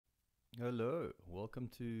Hello, welcome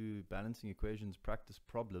to Balancing Equations Practice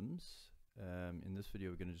Problems. In this video,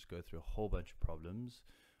 we're going to just go through a whole bunch of problems.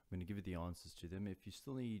 I'm going to give you the answers to them. If you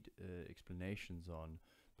still need explanations on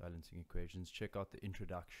balancing equations, check out the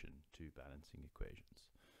introduction to balancing equations.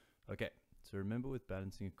 Okay, so remember with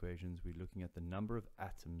balancing equations, we're looking at the number of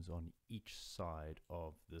atoms on each side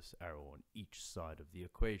of this arrow, on each side of the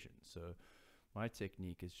equation. So my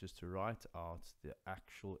technique is just to write out the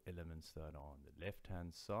actual elements that are on the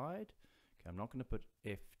left-hand side. Okay, I'm not going to put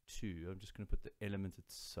F2, I'm just going to put the element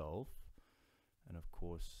itself. And of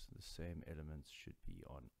course, the same elements should be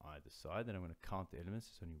on either side. Then I'm going to count the elements.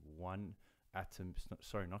 There's only one atom,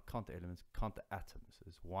 not count the elements, count the atoms. So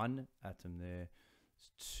there's one atom there,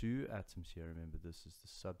 there's two atoms here. Remember, this is the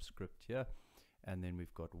subscript here. And then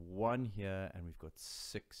we've got one here, and we've got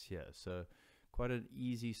 6 here. So quite an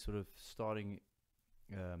easy sort of starting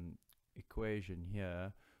equation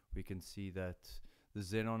here. We can see that the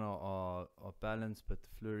xenon are balanced, but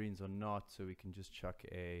the fluorines are not, so we can just chuck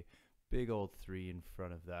a big old 3 in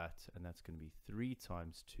front of that, and that's going to be 3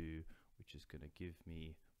 times 2, which is going to give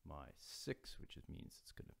me my 6, which means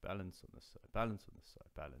it's going to balance on this side, balance on this side,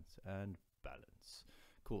 balance, and balance.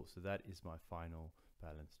 Cool, so that is my final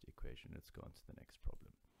balanced equation. Let's go on to the next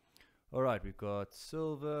problem. All right, we've got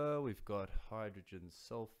silver, we've got hydrogen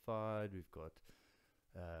sulfide, we've got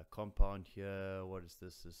compound here. What is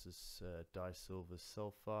this? This is disilver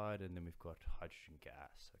sulfide, and then we've got hydrogen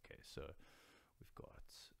gas. Okay, so we've got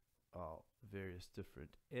our various different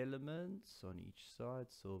elements on each side,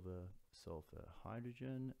 silver, sulfur,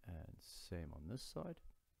 hydrogen, and same on this side.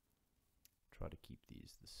 Try to keep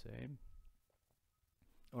these the same.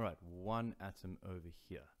 All right, one atom over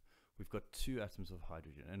here. We've got 2 atoms of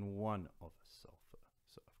hydrogen and 1 of sulfur.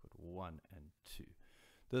 So I've got 1 and 2.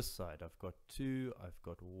 This side, I've got 2, I've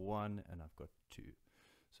got 1, and I've got 2.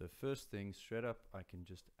 So first thing, straight up, I can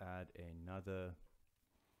just add another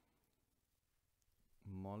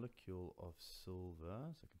molecule of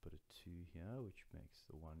silver. So I can put a 2 here, which makes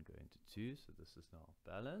the 1 go into 2. So this is now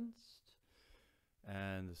balanced.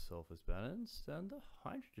 And the sulfur is balanced, and the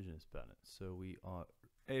hydrogen is balanced. So we are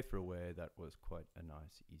for aware. That was quite a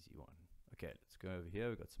nice, easy one. Okay, let's go over here.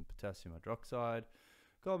 We've got some potassium hydroxide,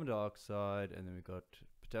 carbon dioxide, and then we've got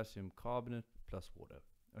potassium carbonate plus water.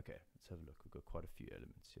 Okay, let's have a look. We've got quite a few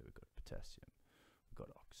elements here. We've got potassium, we've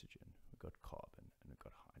got oxygen, we've got carbon, and we've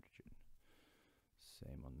got hydrogen.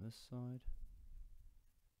 Same on this side.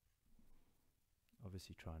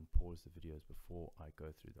 Obviously, try and pause the videos before I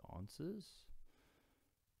go through the answers.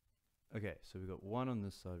 Okay, so we've got 1 on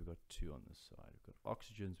this side, we've got 2 on this side. We've got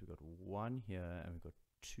oxygens, we've got 1 here, and we've got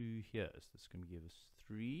 2 here. So this is going to give us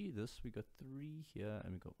 3. This, we got 3 here,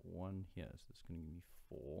 and we've got 1 here. So this is going to give me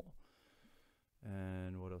 4.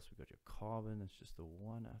 And what else? We've got your carbon. It's just the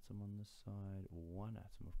 1 atom on this side, 1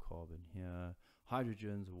 atom of carbon here.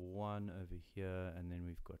 Hydrogens, 1 over here, and then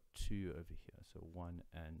we've got 2 over here. So 1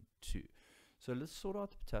 and 2. So let's sort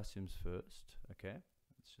out the potassiums first. Okay,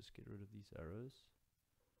 let's just get rid of these arrows.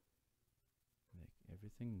 Make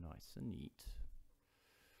everything nice and neat.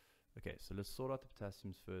 Okay, so let's sort out the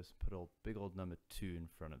potassiums first. Put a big old number 2 in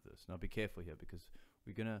front of this. Now be careful here, because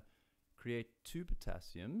we're going to create 2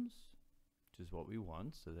 potassiums, which is what we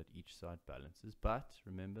want, so that each side balances. But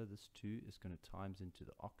remember, this 2 is going to times into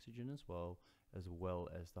the oxygen as well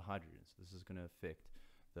as the hydrogen. So this is going to affect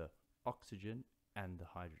the oxygen and the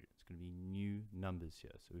hydrogen. It's going to be new numbers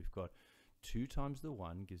here. So we've got 2 times the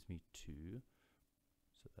 1 gives me 2.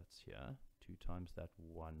 So that's here. 2 times that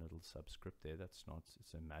 1 little subscript there, that's not,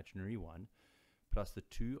 it's an imaginary 1, plus the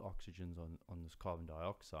 2 oxygens on this carbon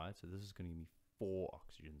dioxide. So this is going to give me 4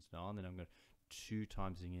 oxygens now, and then I'm going to 2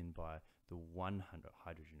 timesing in by the 100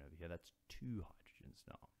 hydrogen over here. That's 2 hydrogens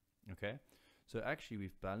now. Okay, so actually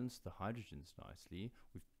we've balanced the hydrogens nicely,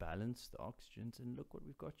 we've balanced the oxygens, and look what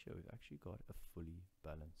we've got here. We've actually got a fully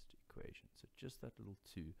balanced equation. So just that little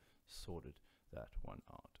 2 sorted that one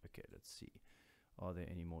out. Okay, let's see. Are there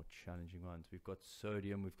any more challenging ones? We've got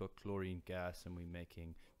sodium, we've got chlorine gas, and we're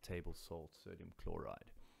making table salt, sodium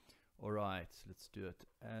chloride. All right, let's do it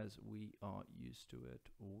as we are used to it.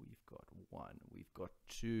 We've got 1, we've got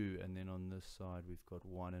 2, and then on this side we've got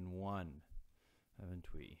 1 and 1, haven't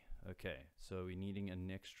we? Okay, so we're needing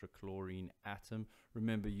an extra chlorine atom.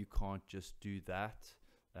 Remember, you can't just do that.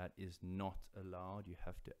 That is not allowed. You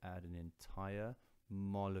have to add an entire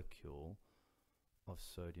molecule of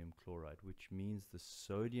sodium chloride, which means the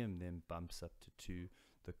sodium then bumps up to 2,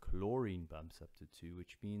 the chlorine bumps up to 2,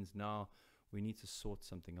 which means now we need to sort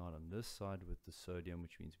something out on this side with the sodium,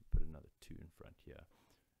 which means we put another 2 in front here,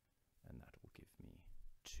 and that will give me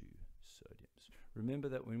 2 sodiums. Remember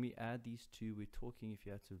that when we add these two, we're talking, if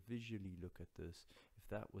you had to visually look at this, if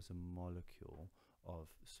that was a molecule of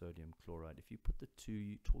sodium chloride. If you put the 2,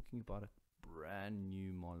 you're talking about a brand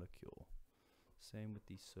new molecule. Same with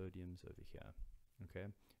these sodiums over here. Okay,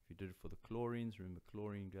 if you did it for the chlorines, remember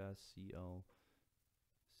chlorine gas, Cl,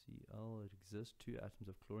 it exists, 2 atoms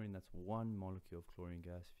of chlorine, that's 1 molecule of chlorine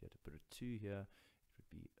gas. If you had to put a 2 here, it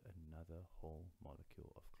would be another whole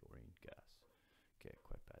molecule of chlorine gas. Okay,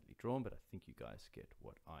 quite badly drawn, but I think you guys get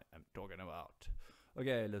what I am talking about.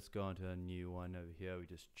 Okay, let's go on to a new one over here. We're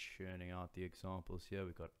just churning out the examples here.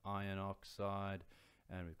 We've got iron oxide,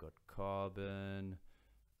 and we've got carbon.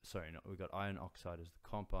 Sorry, no, we've got iron oxide as the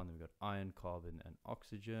compound, then we've got iron, carbon, and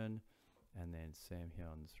oxygen. And then same here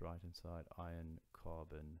on this right-hand side, iron,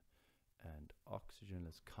 carbon, and oxygen.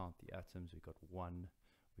 Let's count the atoms. We've got 1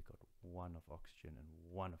 of oxygen and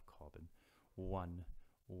 1 of carbon, 1,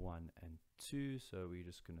 1, and 2. So we're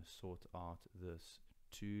just going to sort out this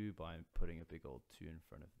 2 by putting a big old 2 in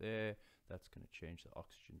front of there. That's going to change the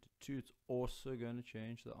oxygen to 2. It's also going to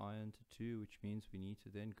change the iron to 2, which means we need to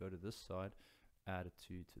then go to this side, add a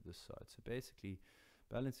 2 to this side. So basically,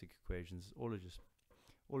 balancing equations, all it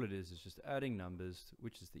is just adding numbers,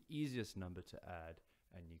 which is the easiest number to add,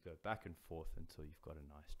 and you go back and forth until you've got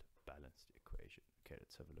a nice balanced equation. Okay,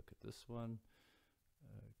 let's have a look at this one.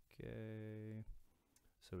 Okay,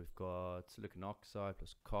 so we've got silicon oxide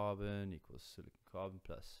plus carbon equals silicon carbon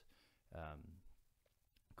plus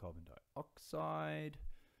carbon dioxide.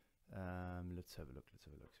 Let's have a look. So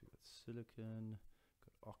we've got silicon,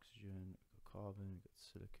 got oxygen, got carbon, got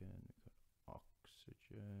silicon, got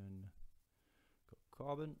oxygen, got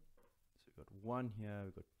carbon. So we've got 1 here,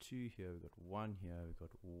 we've got 2 here, we've got 1 here, we've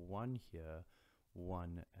got 1 here,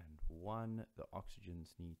 1 and 1. The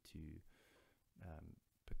oxygens need to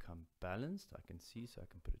become balanced. I can see, so I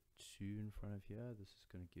can put a 2 in front of here. This is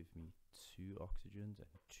going to give me 2 oxygens and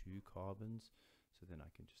 2 carbons. So then I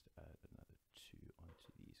can just add another 2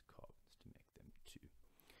 onto these carbons to make them 2.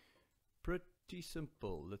 Pretty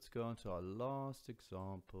simple. Let's go on to our last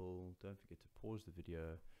example. Don't forget to pause the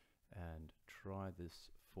video and try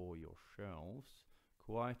this for yourselves.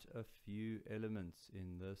 Quite a few elements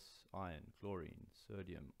in this iron, chlorine,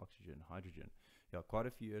 sodium, oxygen, hydrogen. Yeah, quite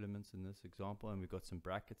a few elements in this example, and we've got some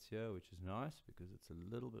brackets here, which is nice because it's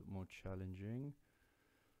a little bit more challenging.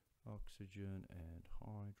 Oxygen and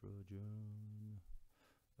hydrogen.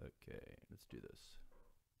 Okay, let's do this.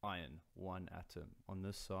 Iron, 1 atom. On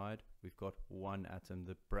this side, we've got 1 atom.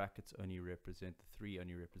 The brackets only represent, the 3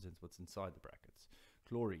 only represents what's inside the brackets.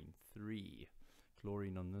 Chlorine, 3.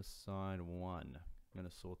 Chlorine on this side, 1. I'm going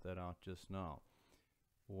to sort that out just now.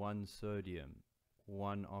 1 sodium,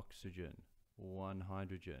 1 oxygen, 1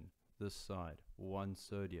 hydrogen. This side, 1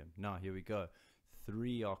 sodium. Now, here we go.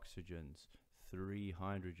 3 oxygens, 3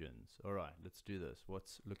 hydrogens. All right, let's do this.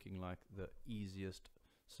 What's looking like the easiest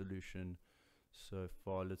solution so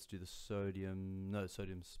far? Let's do the sodium. No,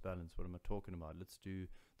 sodium's balanced. What am I talking about? Let's do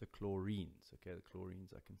the chlorines. Okay, the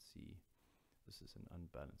chlorines I can see. This is an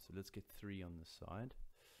unbalanced. So let's get 3 on the side.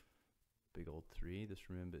 Big old 3. This,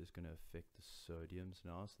 remember, is going to affect the sodiums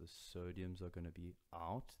now. So the sodiums are going to be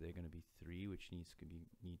out. They're going to be 3, which need to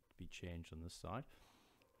be changed on this side.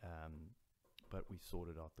 But we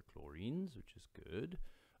sorted out the chlorines, which is good.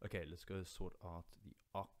 Okay, let's go sort out the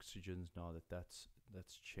oxygens now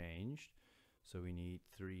that's changed. So we need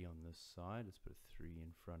 3 on this side. Let's put a 3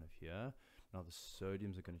 in front of here. Now the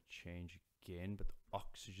sodiums are going to change again, but the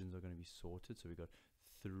oxygens are going to be sorted. So we've got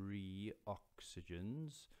 3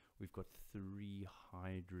 oxygens. We've got 3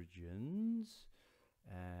 hydrogens.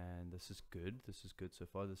 And this is good. This is good so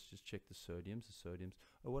far. Let's just check the sodiums. The sodiums.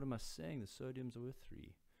 Oh, what am I saying? The sodiums are with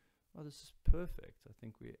 3. Oh, this is perfect. I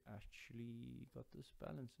think we actually got this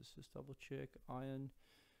balanced. Let's just double check. Iron,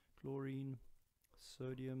 chlorine,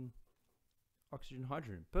 sodium, oxygen,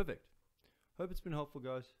 hydrogen. Perfect. Hope it's been helpful,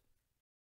 guys.